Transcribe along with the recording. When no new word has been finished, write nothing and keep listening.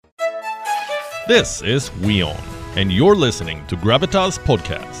This is WION, and you're listening to Gravitas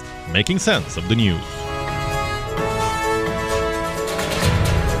podcast, making sense of the news.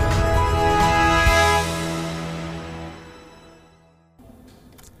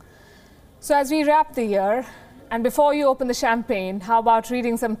 So as we wrap the year, and before you open the champagne, how about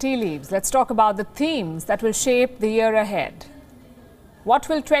reading some tea leaves? Let's talk about the themes that will shape the year ahead. What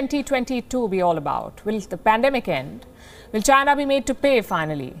will 2022 be all about? Will the pandemic end? Will China be made to pay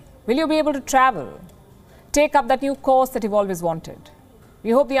finally? Will you be able to travel? Take up that new course that you've always wanted? We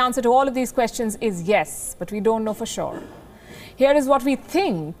hope the answer to all of these questions is yes, but we don't know for sure. Here is what we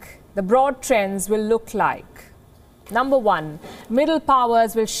think the broad trends will look like. Number one, middle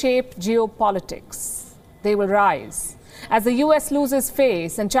powers will shape geopolitics. They will rise. As the US loses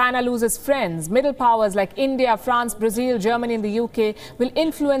face and China loses friends, middle powers like India, France, Brazil, Germany and the UK will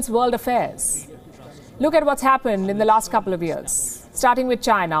influence world affairs. Look at what's happened in the last couple of years. Starting with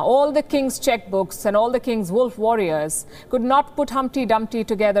China, all the king's checkbooks and all the king's wolf warriors could not put Humpty Dumpty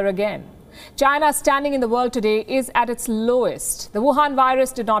together again. China's standing in the world today is at its lowest. The Wuhan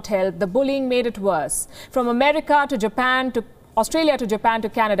virus did not help. The bullying made it worse. From America to Japan to Australia to Japan to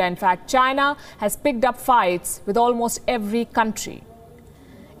Canada, in fact, China has picked up fights with almost every country.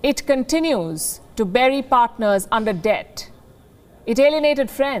 It continues to bury partners under debt. It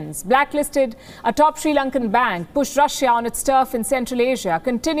alienated friends, blacklisted a top Sri Lankan bank, pushed Russia on its turf in Central Asia,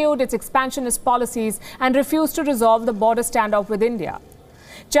 continued its expansionist policies and refused to resolve the border standoff with India.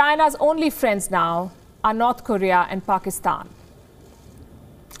 China's only friends now are North Korea and Pakistan.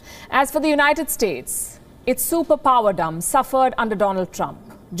 As for the United States, its superpowerdom suffered under Donald Trump.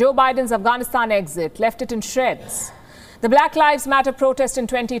 Joe Biden's Afghanistan exit left it in shreds. The Black Lives Matter protest in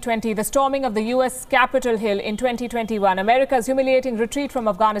 2020, the storming of the US Capitol Hill in 2021, America's humiliating retreat from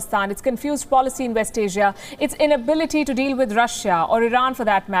Afghanistan, its confused policy in West Asia, its inability to deal with Russia or Iran for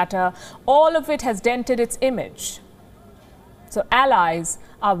that matter, all of it has dented its image. So allies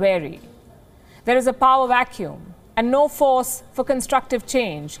are wary. There is a power vacuum and no force for constructive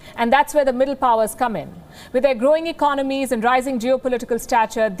change. And that's where the middle powers come in. With their growing economies and rising geopolitical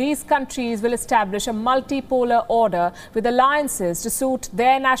stature, these countries will establish a multipolar order with alliances to suit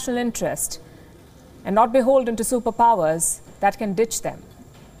their national interest and not beholden to superpowers that can ditch them.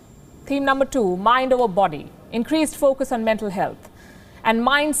 Theme number two, mind over body. Increased focus on mental health. And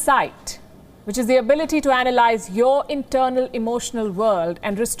mind sight, which is the ability to analyze your internal emotional world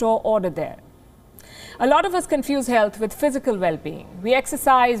and restore order there. A lot of us confuse health with physical well-being. We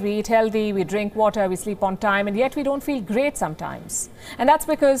exercise, we eat healthy, we drink water, we sleep on time, and yet we don't feel great sometimes. And that's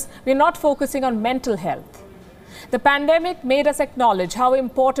because we're not focusing on mental health. The pandemic made us acknowledge how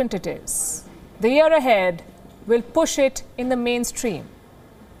important it is. The year ahead will push it in the mainstream.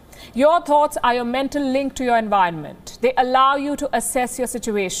 Your thoughts are your mental link to your environment. They allow you to assess your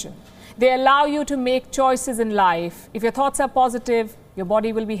situation. They allow you to make choices in life. If your thoughts are positive, your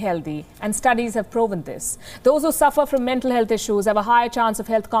body will be healthy, and studies have proven this. Those who suffer from mental health issues have a higher chance of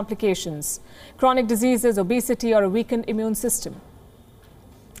health complications, chronic diseases, obesity, or a weakened immune system.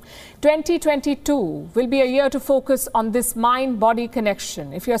 2022 will be a year to focus on this mind-body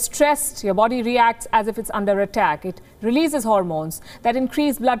connection. If you're stressed, your body reacts as if it's under attack. It releases hormones that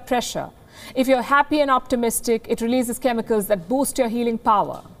increase blood pressure. If you're happy and optimistic, it releases chemicals that boost your healing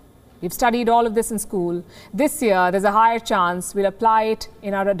power. We've studied all of this in school. This year, there's a higher chance we'll apply it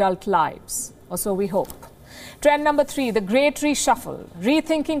in our adult lives, or so we hope. Trend number three, the great reshuffle.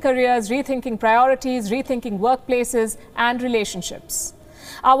 Rethinking careers, rethinking priorities, rethinking workplaces and relationships.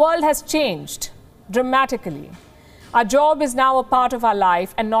 Our world has changed dramatically. Our job is now a part of our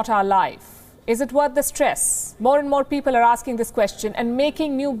life and not our life. Is it worth the stress? More and more people are asking this question and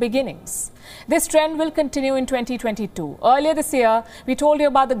making new beginnings. This trend will continue in 2022. Earlier this year, we told you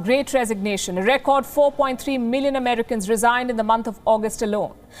about the Great Resignation. A record 4.3 million Americans resigned in the month of August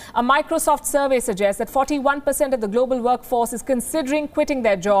alone. A Microsoft survey suggests that 41% of the global workforce is considering quitting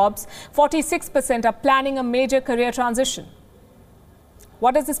their jobs. 46% are planning a major career transition.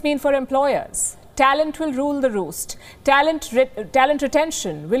 What does this mean for employers? Talent will rule the roost. Talent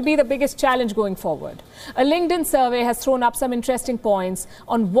retention will be the biggest challenge going forward. A LinkedIn survey has thrown up some interesting points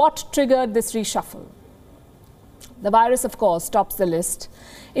on what triggered this reshuffle. The virus, of course, tops the list.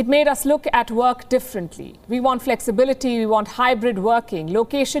 It made us look at work differently. We want flexibility, we want hybrid working.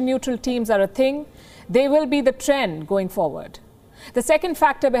 Location-neutral teams are a thing. They will be the trend going forward. The second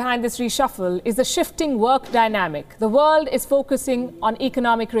factor behind this reshuffle is the shifting work dynamic. The world is focusing on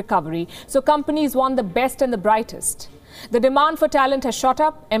economic recovery, so companies want the best and the brightest. The demand for talent has shot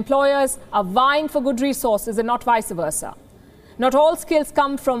up. Employers are vying for good resources and not vice versa. Not all skills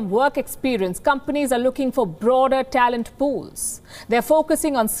come from work experience. Companies are looking for broader talent pools. They're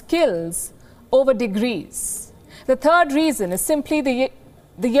focusing on skills over degrees. The third reason is simply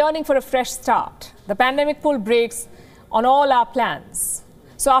the yearning for a fresh start. The pandemic pulled brakes on all our plans.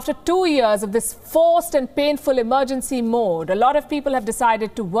 So after 2 years of this forced and painful emergency mode, a lot of people have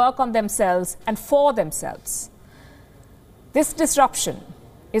decided to work on themselves and for themselves. This disruption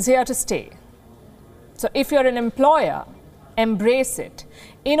is here to stay. So if you're an employer, embrace it.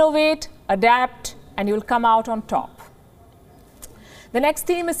 Innovate, adapt, and you'll come out on top. The next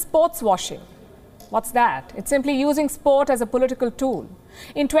theme is sports washing. What's that? It's simply using sport as a political tool.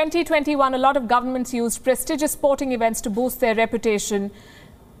 In 2021, a lot of governments used prestigious sporting events to boost their reputation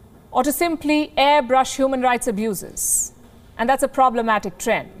or to simply airbrush human rights abuses. And that's a problematic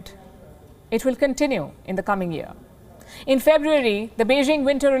trend. It will continue in the coming year. In February, the Beijing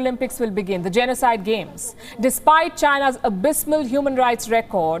Winter Olympics will begin, the Genocide Games. Despite China's abysmal human rights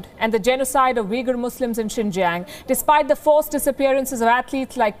record and the genocide of Uyghur Muslims in Xinjiang, despite the forced disappearances of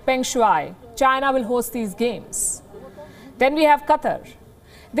athletes like Peng Shuai, China will host these games. Then we have Qatar.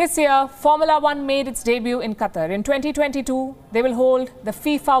 This year, Formula One made its debut in Qatar. In 2022, they will hold the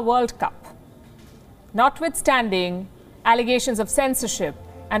FIFA World Cup. Notwithstanding allegations of censorship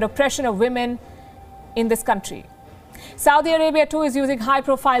and oppression of women in this country. Saudi Arabia too is using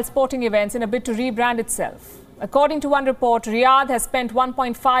high-profile sporting events in a bid to rebrand itself. According to one report, Riyadh has spent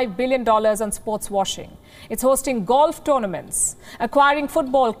 $1.5 billion on sports washing. It's hosting golf tournaments, acquiring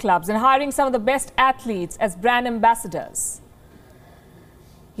football clubs, and hiring some of the best athletes as brand ambassadors.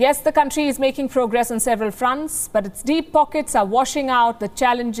 Yes, the country is making progress on several fronts, but its deep pockets are washing out the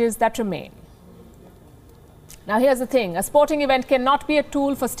challenges that remain. Now here's the thing, a sporting event cannot be a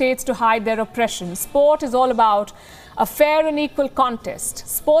tool for states to hide their oppression. Sport is all about a fair and equal contest.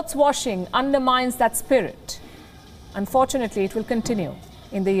 Sports washing undermines that spirit. Unfortunately, it will continue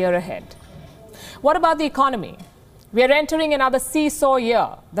in the year ahead. What about the economy? We are entering another seesaw year.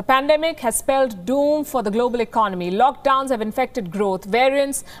 The pandemic has spelled doom for the global economy. Lockdowns have infected growth.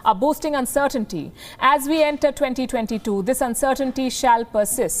 Variants are boosting uncertainty. As we enter 2022, this uncertainty shall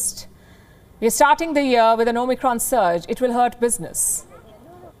persist. We are starting the year with an Omicron surge. It will hurt business.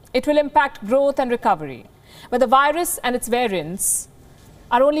 It will impact growth and recovery. But the virus and its variants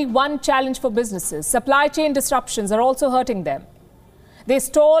are only one challenge for businesses. Supply chain disruptions are also hurting them. They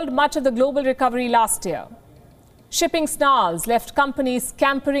stalled much of the global recovery last year. Shipping snarls left companies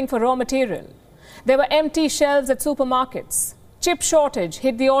scampering for raw material. There were empty shelves at supermarkets. Chip shortage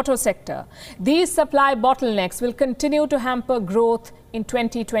hit the auto sector. These supply bottlenecks will continue to hamper growth in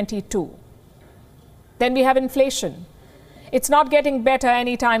 2022. Then we have inflation. It's not getting better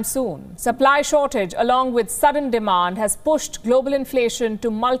anytime soon. Supply shortage, along with sudden demand, has pushed global inflation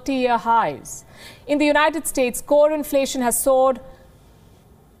to multi-year highs. In the United States, core inflation has soared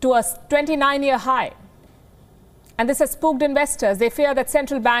to a 29-year high. And this has spooked investors. They fear that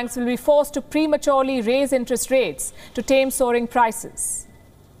central banks will be forced to prematurely raise interest rates to tame soaring prices.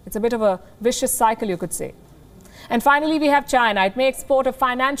 It's a bit of a vicious cycle, you could say. And finally, we have China. It may export a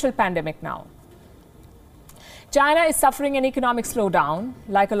financial pandemic now. China is suffering an economic slowdown,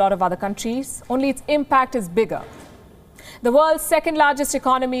 like a lot of other countries, only its impact is bigger. The world's second largest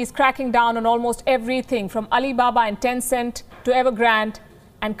economy is cracking down on almost everything from Alibaba and Tencent to Evergrande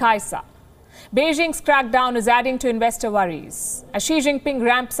and Kaisa. Beijing's crackdown is adding to investor worries. As Xi Jinping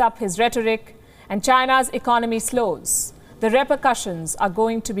ramps up his rhetoric and China's economy slows, the repercussions are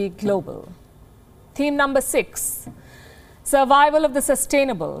going to be global. Theme number 6. Survival of the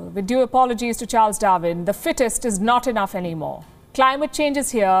sustainable. With due apologies to Charles Darwin, the fittest is not enough anymore. Climate change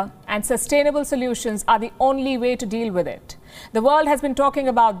is here, and sustainable solutions are the only way to deal with it. The world has been talking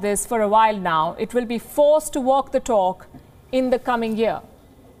about this for a while now. It will be forced to walk the talk in the coming year.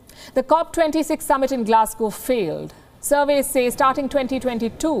 The COP26 summit in Glasgow failed. Surveys say starting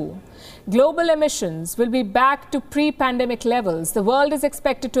 2022, global emissions will be back to pre-pandemic levels. The world is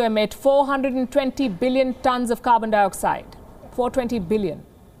expected to emit 420 billion tons of carbon dioxide. 420 billion.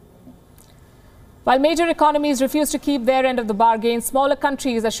 While major economies refuse to keep their end of the bargain, smaller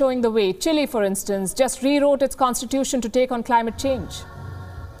countries are showing the way. Chile, for instance, just rewrote its constitution to take on climate change.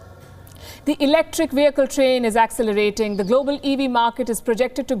 The electric vehicle train is accelerating. The global EV market is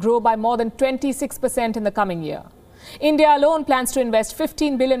projected to grow by more than 26% in the coming year. India alone plans to invest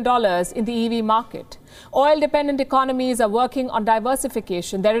 $15 billion in the EV market. Oil-dependent economies are working on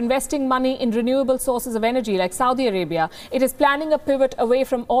diversification. They're investing money in renewable sources of energy like Saudi Arabia. It is planning a pivot away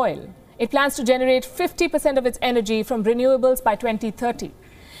from oil. It plans to generate 50% of its energy from renewables by 2030.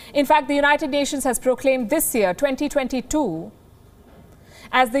 In fact, the United Nations has proclaimed this year, 2022,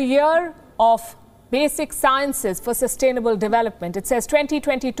 as the year of basic sciences for sustainable development. It says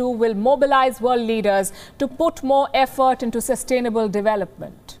 2022 will mobilize world leaders to put more effort into sustainable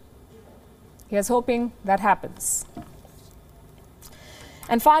development. Here's hoping that happens.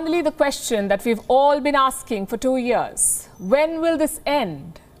 And finally, the question that we've all been asking for 2 years. When will this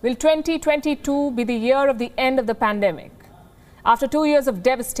end? Will 2022 be the year of the end of the pandemic? After 2 years of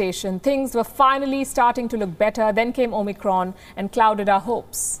devastation, things were finally starting to look better. Then came Omicron and clouded our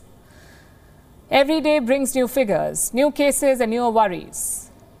hopes. Every day brings new figures, new cases and newer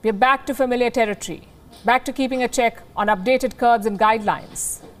worries. We're back to familiar territory, back to keeping a check on updated curbs and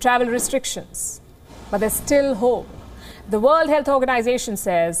guidelines, travel restrictions. But there's still hope. The World Health Organization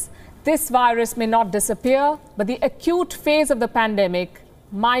says this virus may not disappear, but the acute phase of the pandemic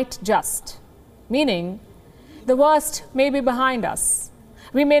might just. Meaning, the worst may be behind us.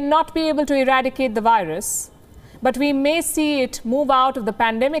 We may not be able to eradicate the virus, but we may see it move out of the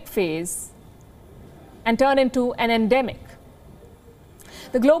pandemic phase and turn into an endemic.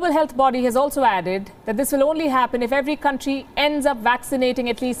 The global health body has also added that this will only happen if every country ends up vaccinating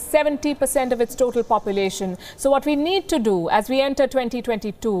at least 70% of its total population. So what we need to do as we enter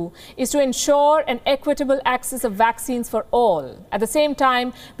 2022 is to ensure an equitable access of vaccines for all. At the same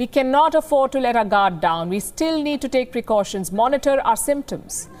time, we cannot afford to let our guard down. We still need to take precautions, monitor our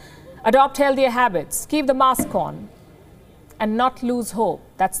symptoms, adopt healthier habits, keep the mask on, and not lose hope.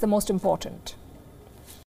 That's the most important.